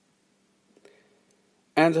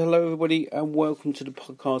And hello everybody and welcome to the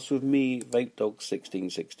podcast with me, Vape Dog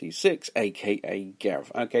 1666, aka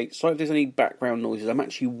Gareth. Okay, sorry if there's any background noises. I'm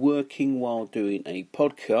actually working while doing a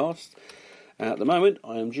podcast. At the moment,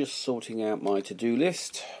 I am just sorting out my to-do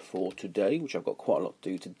list for today, which I've got quite a lot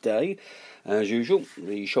to do today. As usual,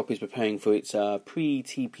 the shop is preparing for its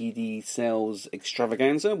pre-TPD sales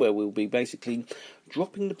extravaganza, where we'll be basically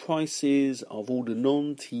dropping the prices of all the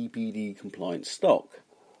non-TPD compliant stock.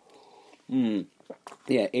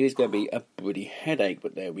 Yeah, it is going to be a bloody headache,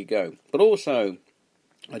 but there we go. But also,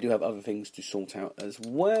 I do have other things to sort out as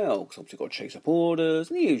well, because obviously I've got to chase up orders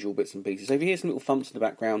and the usual bits and pieces. So if you hear some little thumps in the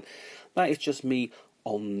background, that is just me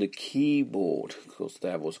on the keyboard. Of course,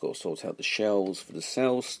 today I've also got to sort out the shelves for the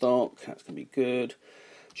sales stock. That's going to be good.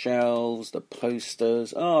 Shelves, the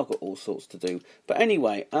posters. I've got all sorts to do. But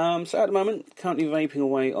anyway, so at the moment, currently vaping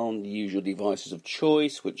away on the usual devices of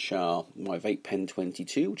choice, which are my Vape Pen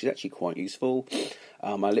 22, which is actually quite useful.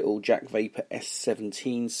 My little Jack Vapor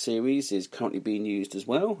S17 series is currently being used as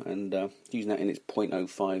well, and using that in its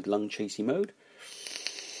 0.05 lung chasey mode.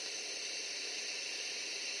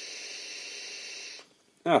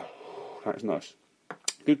 Oh, that's nice.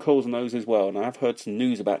 Good calls on those as well, and I've heard some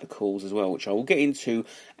news about the calls as well, which I will get into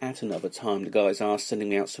at another time. The guys are sending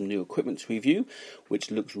me out some new equipment to review,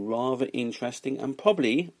 which looks rather interesting and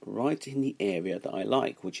probably right in the area that I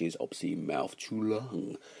like, which is obviously mouth to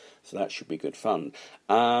lung. So that should be good fun.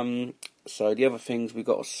 So the other things we've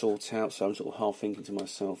got to sort out, so I'm sort of half thinking to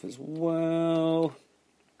myself as well.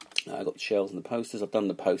 I've got the shelves and the posters. I've done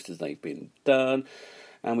the posters, they've been done.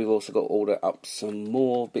 And we've also got to order up some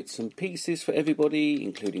more bits and pieces for everybody,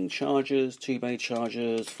 including chargers, 2-bay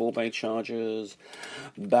chargers, 4-bay chargers.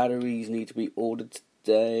 Batteries need to be ordered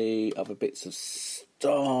today, other bits of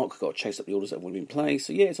stock. Got to chase up the orders that have already been placed.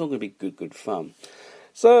 So yeah, it's all going to be good fun.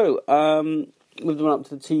 So, with the run up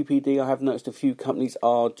to the TPD, I have noticed a few companies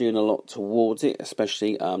are doing a lot towards it,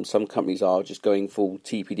 especially some companies are just going full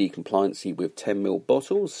TPD compliancy with 10ml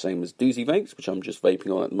bottles, same as Doozy Vapes, which I'm just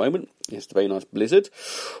vaping on at the moment. It's a very nice Blizzard.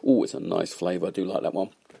 Oh, it's a nice flavour, I do like that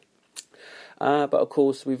one. But of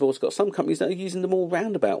course, we've also got some companies that are using the more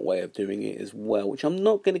roundabout way of doing it as well, which I'm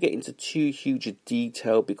not going to get into too huge a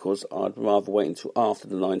detail because I'd rather wait until after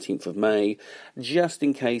the 19th of May, just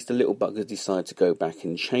in case the little buggers decide to go back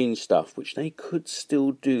and change stuff, which they could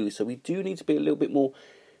still do. So we do need to be a little bit more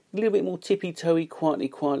tippy-toey,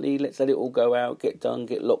 quietly, let's let it all go out, get done,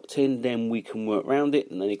 get locked in, then we can work around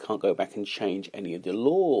it, and then they can't go back and change any of the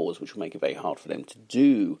laws, which will make it very hard for them to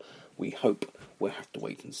do. We hope. We'll have to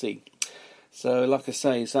wait and see. So, like I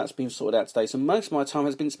say, so that's been sorted out today. So most of my time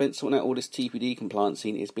has been spent sorting out all this TPD compliance.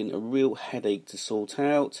 It's been a real headache to sort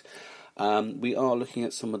out. We are looking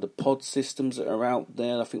at some of the pod systems that are out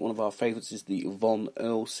there. I think one of our favourites is the Von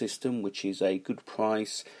Earl system, which is a good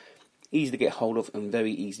price, easy to get hold of and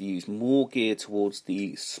very easy to use. More geared towards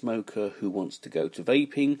the smoker who wants to go to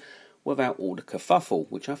vaping without all the kerfuffle,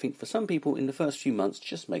 which I think for some people in the first few months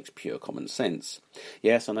just makes pure common sense.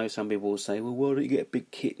 Yes, I know some people will say, well, why don't you get a big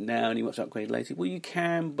kit now and you want to upgrade later? Well, you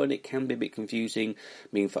can, but it can be a bit confusing. I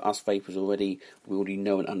mean, for us vapors we already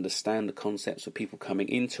know and understand the concepts of people coming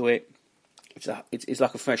into it. It's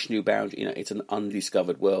like a fresh new boundary, it's an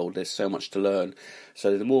undiscovered world. There's so much to learn.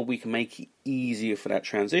 So the more we can make it easier for that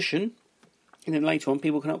transition, and then later on,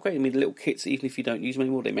 people can upgrade. I mean, the little kits, even if you don't use them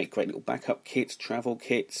anymore, they make great little backup kits, travel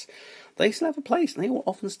kits. They still have a place, and they will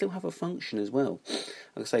often still have a function as well.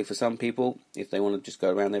 Like I say, for some people, if they want to just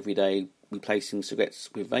go around every day replacing cigarettes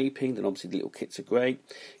with vaping, then obviously the little kits are great.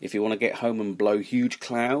 If you want to get home and blow huge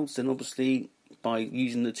clouds, then obviously by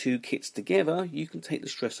using the two kits together, you can take the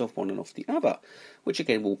stress off one and off the other, which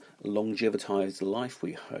again will longevitize life,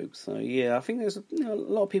 we hope. So yeah, I think there's a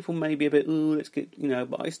lot of people may be a bit, let's get,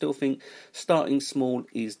 but I still think starting small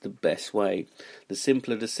is the best way. The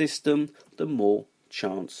simpler the system, the more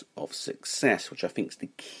chance of success, which I think is the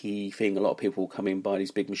key thing. A lot of people will come in, buy these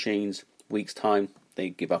big machines, week's time, they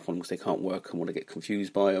give up on them because they can't work and want to get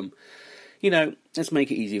confused by them. Let's make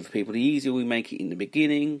it easier for people. The easier we make it in the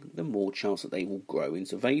beginning, the more chance that they will grow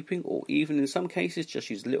into vaping, or even in some cases, just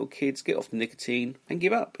use little kids, get off the nicotine and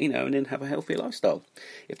give up, and then have a healthier lifestyle.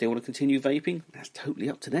 If they want to continue vaping, that's totally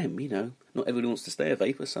up to them, Not everybody wants to stay a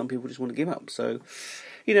vapor. Some people just want to give up. So,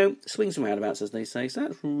 swings and roundabouts, as they say. So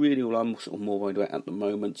that's really all I'm sort of more worried about at the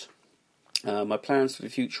moment. My plans for the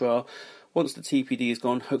future are, once the TPD is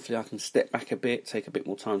gone, hopefully I can step back a bit, take a bit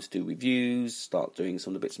more time to do reviews, start doing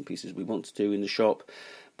some of the bits and pieces we want to do in the shop.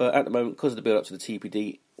 But at the moment, because of the build-up to the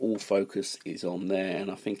TPD, all focus is on there,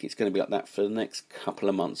 and I think it's going to be like that for the next couple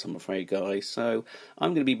of months, I'm afraid, guys. So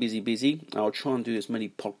I'm going to be busy. I'll try and do as many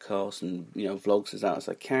podcasts and vlogs as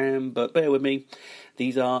I can, but bear with me.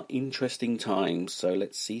 These are interesting times, so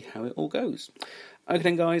let's see how it all goes. Okay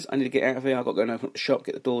then, guys, I need to get out of here. I've got to go and open up the shop,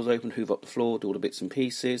 get the doors open, hoover up the floor, do all the bits and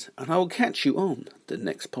pieces, and I will catch you on the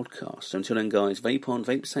next podcast. So until then, guys, vape on,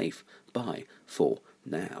 vape safe. Bye for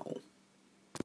now.